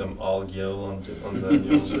doing some all gill on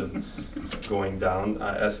the going down.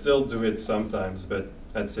 I still do it sometimes, but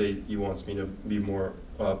I'd say he wants me to be more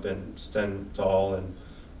up and stand tall and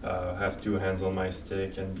have two hands on my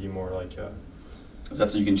stick and be more like a... Is that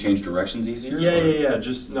so you can change directions easier? Yeah.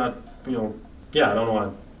 Just not, I don't know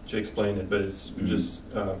how to explain it, but it's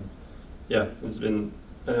just, it's been,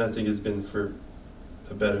 and I think it's been for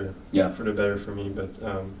the better for me, but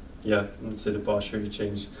I'd say the posture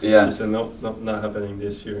changed. Yeah. He said, no, not happening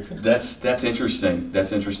this year. That's interesting.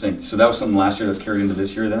 That's interesting. So that was something last year that's carried into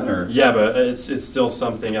this year then, or? Yeah, but it's still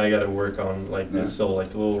something I got to work on. It's still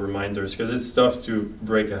like little reminders, because it's tough to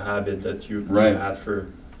break a habit that you've had for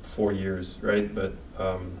 4 years, right? But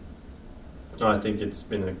no, I think it's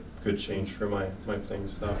been a good change for my playing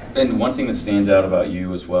style. And one thing that stands out about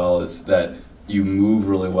you as well is that you move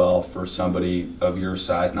really well for somebody of your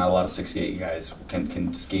size. Not a lot of 6'8" guys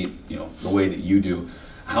can skate, the way that you do.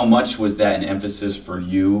 How much was that an emphasis for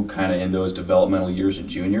you kind of in those developmental years in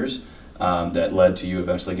juniors that led to you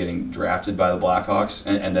eventually getting drafted by the Blackhawks?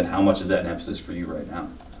 And then how much is that an emphasis for you right now?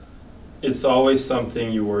 It's always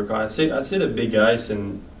something you work on. I'd say the big ice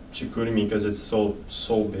in Chicoutimi, because it's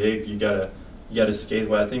so big, you gotta skate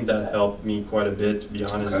well. I think that helped me quite a bit, to be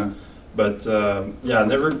honest. Okay. But I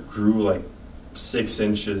never grew like 6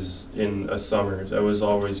 inches in a summer. That was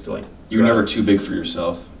always like... You were never too big for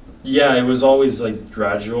yourself. Yeah, it was always like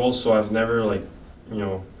gradual, so I've never like,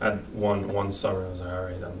 had one summer I was like, all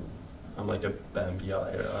right, I'm like a Bambi.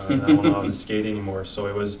 I don't know how to skate anymore. So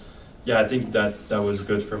it was, I think that was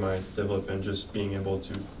good for my development, just being able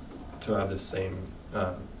to have the same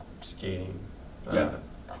skating.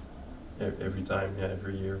 every time, yeah,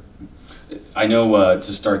 every year. I know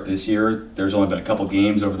to start this year, there's only been a couple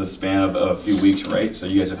games over the span of a few weeks, right? So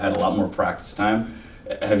you guys have had a lot more practice time.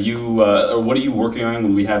 Have you, or what are you working on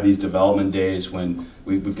when we have these development days when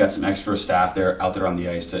we've got some extra staff out there on the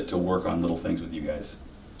ice to work on little things with you guys?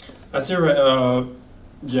 I'd say,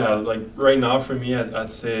 yeah, like right now for me,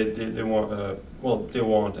 I'd say they want, well, they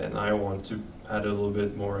want and I want to add a little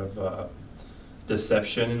bit more of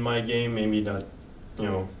deception in my game. Maybe not, you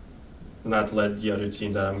know, not let the other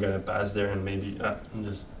team that I'm going to pass there and maybe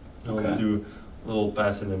just do a little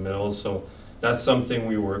pass in the middle. So that's something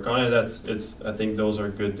we work on. And I think those are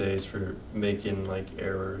good days for making like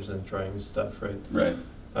errors and trying stuff, right? Right.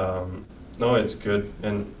 No, it's good.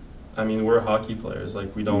 And I mean, we're hockey players.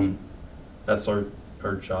 Like we don't, that's our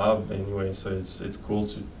job anyway. So it's cool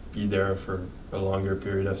to be there for a longer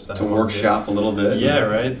period of time. To workshop a little bit. Yeah,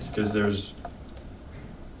 right. Because there's,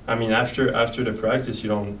 I mean, after the practice, you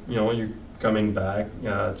don't, you know, you're coming back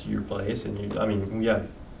to your place, and I mean, we have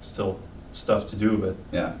still stuff to do, but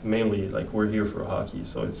yeah, mainly like we're here for hockey,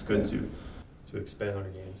 so it's good to expand our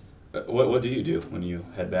games. What do you do when you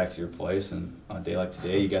head back to your place, and on a day like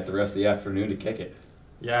today, you got the rest of the afternoon to kick it?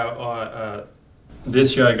 Yeah,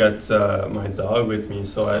 this year I got my dog with me,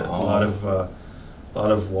 so I a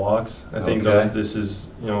lot of walks. I think this is,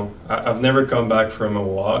 you know, I've never come back from a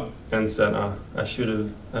walk and said, I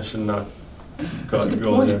should not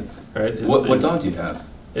go there. Right? What dog do you have?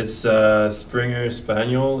 It's Springer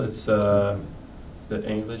Spaniel. It's the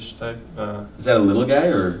English type. Is that a little guy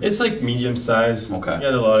or? It's like medium size. Okay. He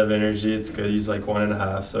got a lot of energy. It's good. He's like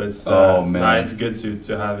 1.5, so it's it's good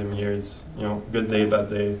to have him here. It's, you know, good day, bad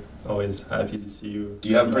day. Always happy to see you. Do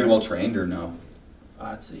you have him pretty well trained or no?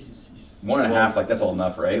 I'd say he's 1.5, like that's all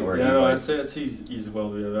enough, right? Or yeah, no, like... I'd say he's well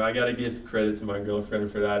behaved. I gotta give credit to my girlfriend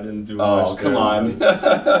for that. I didn't do much. Oh, come on.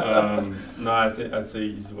 No, I'd say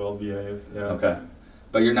he's well behaved. Yeah. Okay,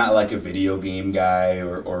 but you're not like a video game guy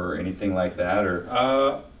or anything like that,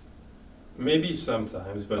 or? Maybe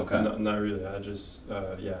sometimes, but okay. not really. I just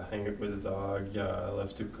hang out with the dog. Yeah, I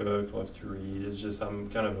love to cook, love to read. It's just I'm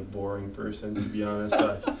kind of a boring person, to be honest.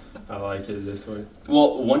 But I like it this way.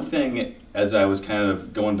 Well, one thing, as I was kind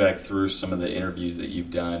of going back through some of the interviews that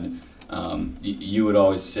you've done, you had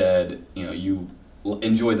always said, you know, you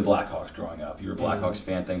enjoyed the Blackhawks growing up. You were a Blackhawks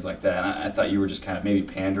fan, things like that. And I thought you were just kind of maybe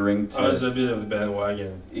pandering to... I was a bit of a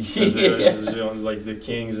bandwagon. Because it was, you know, like the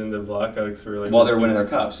Kings and the Blackhawks were like... While they were winning their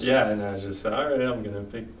cups. Yeah, and I was just, all right, I'm going to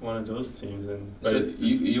pick one of those teams. And so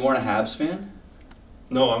you weren't a Habs fan?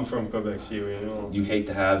 No, I'm from Quebec City. You know. You hate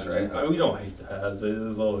the Habs, right? We don't hate the Habs, but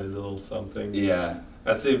there's always a little something. Yeah.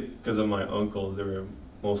 I'd say because of my uncles, they were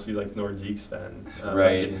mostly like Nordiques fan right,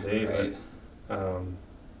 back in the day. Right. But,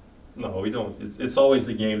 no, we don't. It's always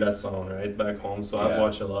the game that's on, right, back home. So I've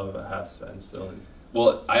watched a lot of Habs fans still.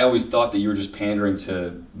 Well, I always thought that you were just pandering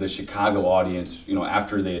to the Chicago audience, you know,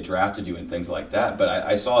 after they had drafted you and things like that. But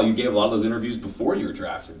I saw you gave a lot of those interviews before you were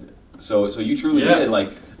drafted. So you truly did.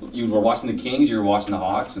 Like, you were watching the Kings, you were watching the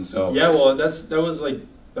Hawks, and so... Yeah, well,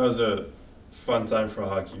 that was a fun time for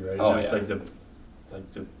hockey, right? Oh,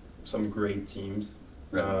 just some great teams.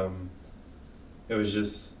 Right. It was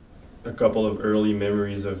just a couple of early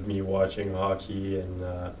memories of me watching hockey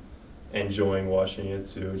and enjoying watching it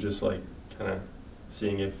too. Just like kind of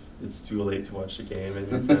seeing if it's too late to watch the game and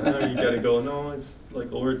your friend, you gotta go. No, it's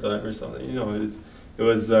like overtime or something. You know, it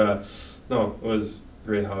was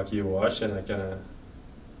great hockey to watch, and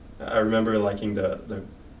I remember liking the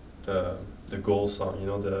goal song. You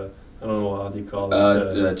know, I don't know how they call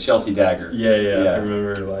it. The Chelsea Dagger. Yeah. I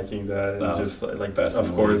remember liking that, and just like best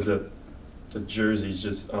of course the jersey's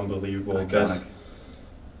just unbelievable. Iconic.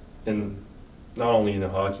 And not only in the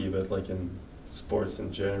hockey, but like in sports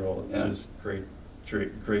in general, it's just great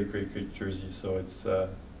jersey. So it's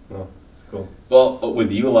it's cool. Well,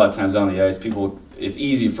 with you a lot of times on the ice, it's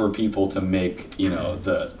easy for people to make, you know,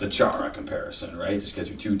 the Chara comparison, right? Just because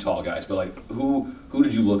you're two tall guys. But like, who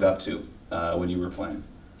did you look up to when you were playing?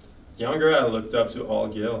 Younger, I looked up to All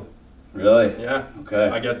Gill. Really? Yeah. Okay.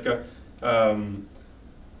 I got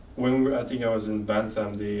when I think I was in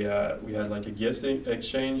Bantam, we had like a gift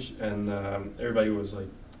exchange, and everybody was like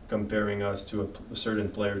comparing us to a certain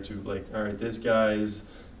player, to like, all right, this guy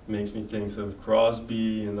makes me think of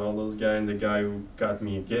Crosby and all those guys, and the guy who got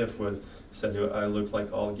me a gift said I looked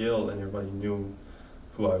like All Gill, and everybody knew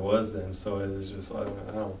who I was then. So it was just, I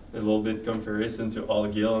don't know, a little bit comparison to All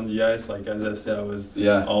Gill on the ice. Like, as I said, I was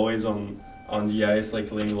always on the ice,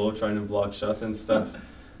 like laying low, trying to block shots and stuff.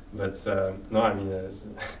 But no, I mean,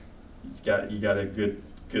 you got a good.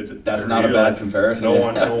 That's career. not a bad comparison.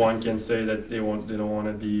 No one can say that they don't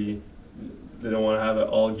want to have an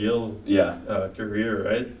All Gill career,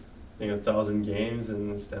 right? think 1,000 games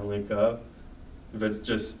in the Stanley Cup. But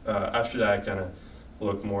just after that, I kind of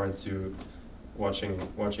look more into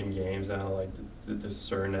watching games, and I like the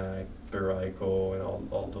Cernak, Barayko, and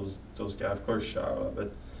all those guys. Of course, Chara,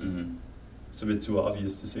 but it's a bit too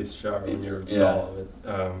obvious to say Chara when you're tall.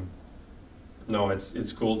 But, no,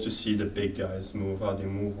 it's cool to see the big guys move, how they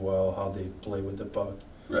move well, how they play with the puck.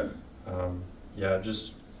 Right. Yeah,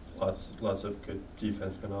 just lots of good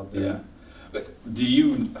defensemen out there. Yeah. Do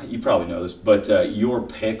you probably know this, but your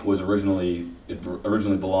pick was originally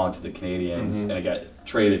belonged to the Canadiens, and it got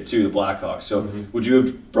traded to the Blackhawks. So would you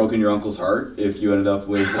have broken your uncle's heart if you ended up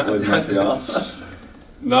with Montreal?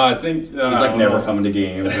 No, I think he's like never coming to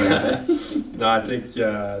games. No, I think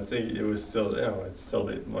it was still, it's still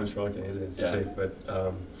the Montreal Canadiens. It's sick, but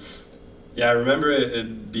I remember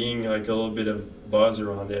it being like a little bit of buzz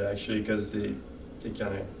around it actually, because they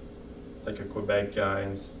kind of, like a Quebec guy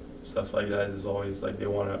and stuff like that is always like they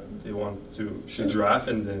want to draft,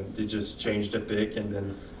 and then they just changed the pick, and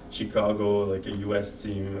then Chicago, like a U.S.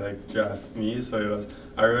 team, like draft me. So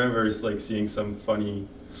I remember it's like seeing some funny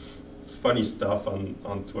stuff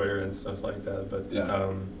on Twitter and stuff like that. But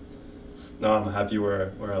no, I'm happy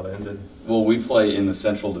where I landed. Well, we play in the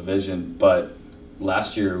Central Division, but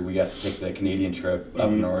last year we got to take the Canadian trip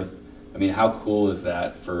up north. I mean, how cool is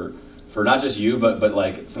that for not just you, but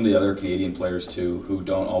like some of the other Canadian players too, who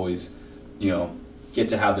don't always, get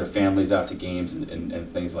to have their families out to games and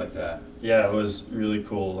things like that. Yeah, it was really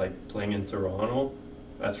cool, like playing in Toronto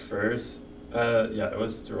at first. It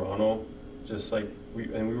was Toronto. Just like we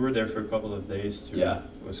were there for a couple of days too. Yeah.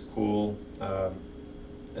 It was cool.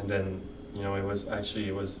 And then,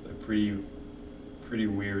 it was a pretty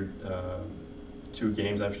weird 2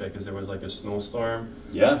 games after that, because there was like a snowstorm.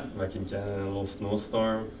 Yeah. Like in Canada, a little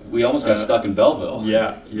snowstorm. We almost got stuck in Belleville.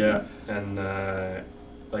 Yeah. And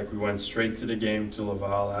like we went straight to the game to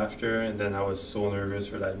Laval after, and then I was so nervous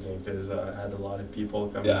for that game because I had a lot of people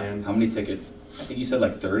coming in. How many tickets? I think you said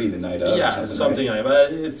like 30 the night of. Yeah, something like that.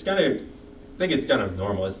 But it's kind of, I think it's kind of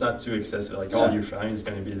normal. It's not too excessive. Like all your family's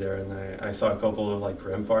going to be there, and I saw a couple of like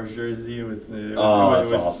Remparts jersey with. That's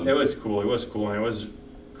awesome. It was cool. And it was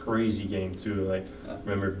crazy game too. Like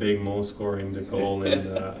remember Big Mo scoring the goal in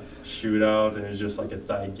the shootout, and it was just like a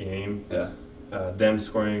tight game. Yeah. Them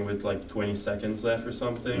scoring with like 20 seconds left or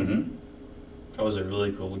something. That was a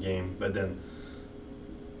really cool game. But then,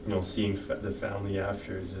 seeing the family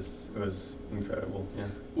after, it was incredible. Yeah.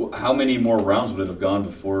 Well, how many more rounds would it have gone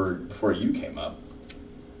before you came up?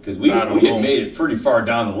 Because we had made it pretty far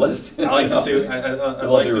down the list. I like to say I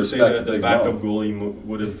like to say that the backup goalie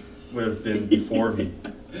would have been before me.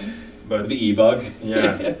 But the e-bug.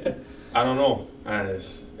 Yeah. I don't know. I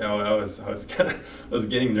was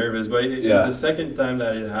getting nervous, but it was the second time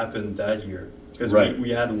that it happened that year, because we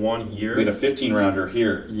had one here. We had a 15-rounder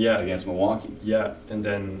here against Milwaukee. Yeah, and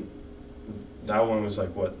then that one was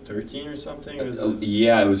like what, 13 or something? It was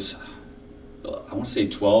I want to say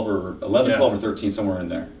 12 or 11, 12 or 13, somewhere in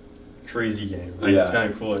there. Crazy game. It's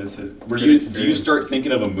kind of cool. It's do you start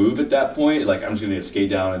thinking of a move at that point? Like, I'm just going to skate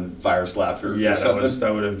down and fire slap her? Yeah, that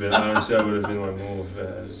would have been, honestly, that would have been my move.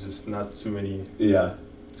 It's just not too many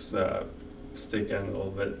stick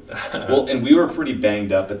handle, but... Well, and we were pretty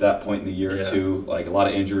banged up at that point in the year, too. Like, a lot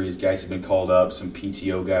of injuries. Guys had been called up. Some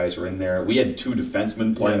PTO guys were in there. We had 2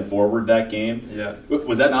 defensemen playing forward that game. Yeah.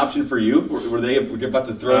 Was that an option for you? Were they about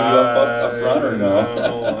to throw you up front, or no?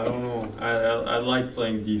 I don't know. I like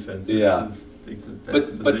playing defense. It's the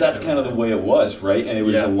best but that's kind of the way it was, right? And it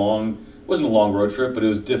was it wasn't a long road trip, but it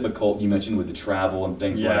was difficult. You mentioned with the travel and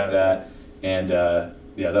things like that. And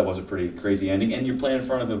that was a pretty crazy ending. And you're playing in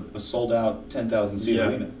front of a sold out 10,000 seat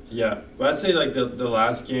arena. Yeah, but I'd say like the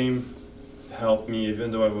last game helped me,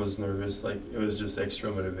 even though I was nervous. Like it was just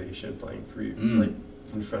extra motivation playing for you, like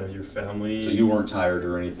in front of your family. So you weren't tired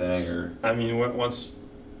or anything, or? I mean, once.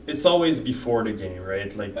 It's always before the game,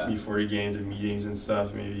 right? Like before the game, the meetings and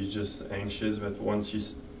stuff. Maybe you're just anxious, but once you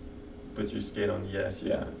put your skate on,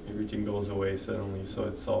 everything goes away suddenly. So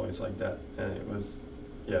it's always like that, and it was,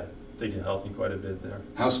 I think it helped me quite a bit there.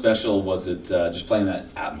 How special was it just playing that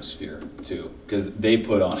atmosphere too? Because they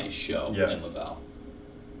put on a show in Laval.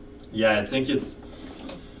 Yeah, I think it's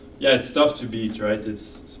tough to beat, right?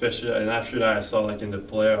 It's especially, and after that, I saw like in the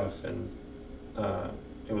playoff, and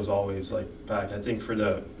it was always like packed. I think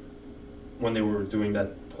when they were doing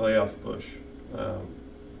that playoff push,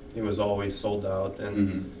 it was always sold out,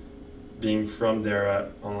 and being from there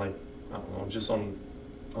on like, I don't know, just on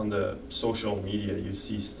the social media, you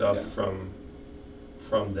see stuff from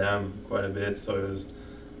them quite a bit. So it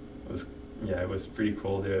was pretty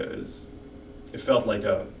cool. It felt like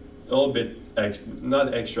a little bit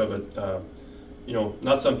not extra, but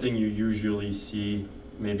not something you usually see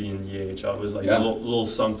maybe in the AHL. It was like Yeah. a little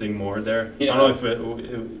something more there. Yeah. I don't know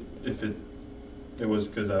if it was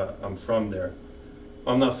because I'm from there.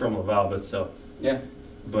 I'm not from Laval, but still. Yeah.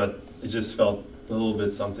 But it just felt a little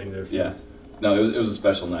bit something different. Yeah. No, it was a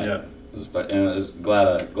special night. Yeah. It was and I was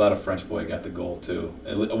glad a French boy got the goal too.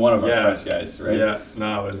 One of our French guys, right? Yeah.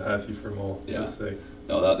 No, I was happy for Mo. Yeah. It was sick.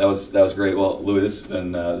 No, that was great. Well, Louis, this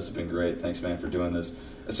has been great. Thanks, man, for doing this.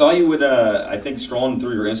 I saw you with I think scrolling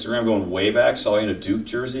through your Instagram, going way back. Saw you in a Duke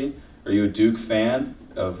jersey. Are you a Duke fan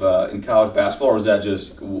of in college basketball, or was that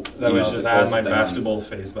just That was just I had my basketball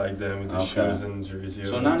face back then with the shoes and jersey.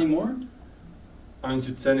 So not anymore. I'm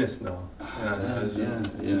into tennis now. Yeah.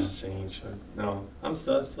 It just changed. No, I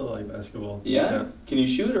still like basketball. Yeah? Can you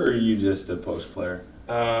shoot, or are you just a post player?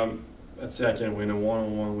 I'd say I can win a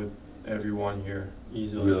one-on-one with everyone here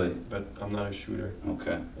easily. Really? But I'm not a shooter.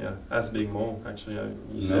 Okay. Yeah, that's Big Mo actually.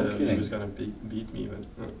 He said he was gonna beat me, but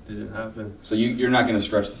it didn't happen. So you're not going to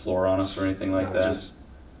stretch the floor on us or anything like that? Just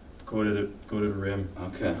go to the rim.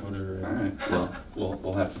 Okay. Go to the rim. All right. Well,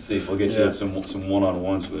 we'll have to see. We'll get you some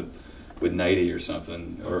one-on-ones with Nighty or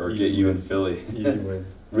something, or get you in Philly. Easy win.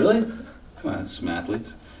 Really? Come on, some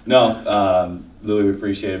athletes. No, Louis, we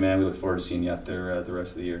appreciate it, man. We look forward to seeing you out there the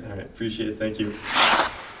rest of the year. All right, appreciate it. Thank you.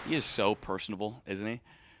 He is so personable, isn't he?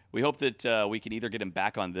 We hope that we can either get him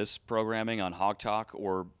back on this programming on Hog Talk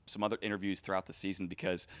or some other interviews throughout the season,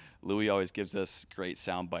 because Louis always gives us great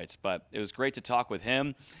sound bites. But it was great to talk with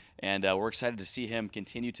him, and we're excited to see him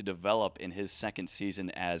continue to develop in his second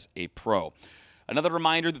season as a pro. Another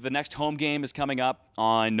reminder that the next home game is coming up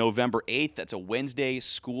on November 8th. That's a Wednesday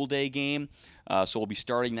school day game. So we'll be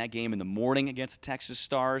starting that game in the morning against the Texas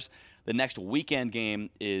Stars. The next weekend game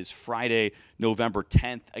is Friday, November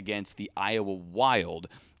 10th against the Iowa Wild.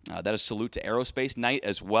 That is Salute to Aerospace night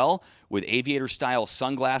as well, with aviator-style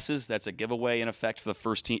sunglasses. That's a giveaway in effect for the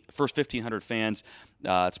first 1,500 fans.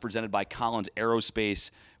 It's presented by Collins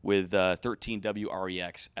Aerospace with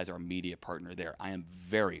 13WREX as our media partner there. I am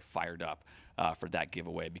very fired up for that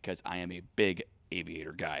giveaway because I am a big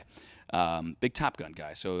aviator guy, big Top Gun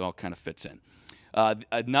guy, so it all kind of fits in.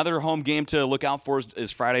 Another home game to look out for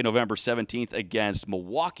is Friday, November 17th against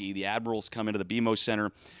Milwaukee. The Admirals come into the BMO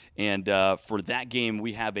Center, and for that game,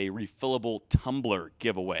 we have a refillable tumbler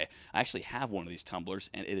giveaway. I actually have one of these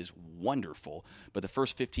tumblers, and it is wonderful. But the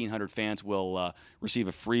first 1,500 fans will receive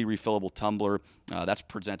a free refillable tumbler. That's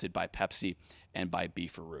presented by Pepsi and by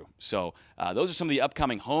Beefaroo. So those are some of the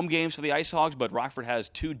upcoming home games for the IceHogs, but Rockford has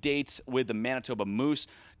 2 dates with the Manitoba Moose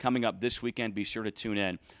coming up this weekend. Be sure to tune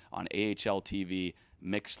in on AHL TV,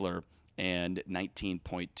 Mixler, and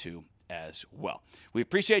 19.2 as well. We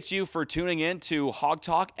appreciate you for tuning in to Hog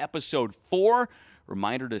Talk Episode 4.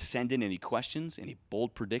 Reminder to send in any questions, any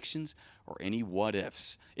bold predictions, or any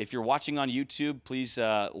what-ifs. If you're watching on YouTube, please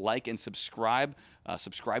like and subscribe.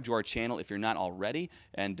 Subscribe to our channel if you're not already,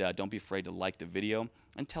 and don't be afraid to like the video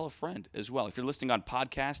and tell a friend as well. If you're listening on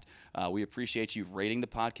podcast, we appreciate you rating the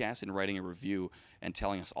podcast and writing a review and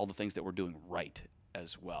telling us all the things that we're doing right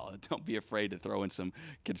as well. Don't be afraid to throw in some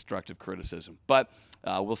constructive criticism. But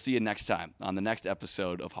we'll see you next time on the next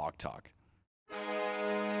episode of Hog Talk.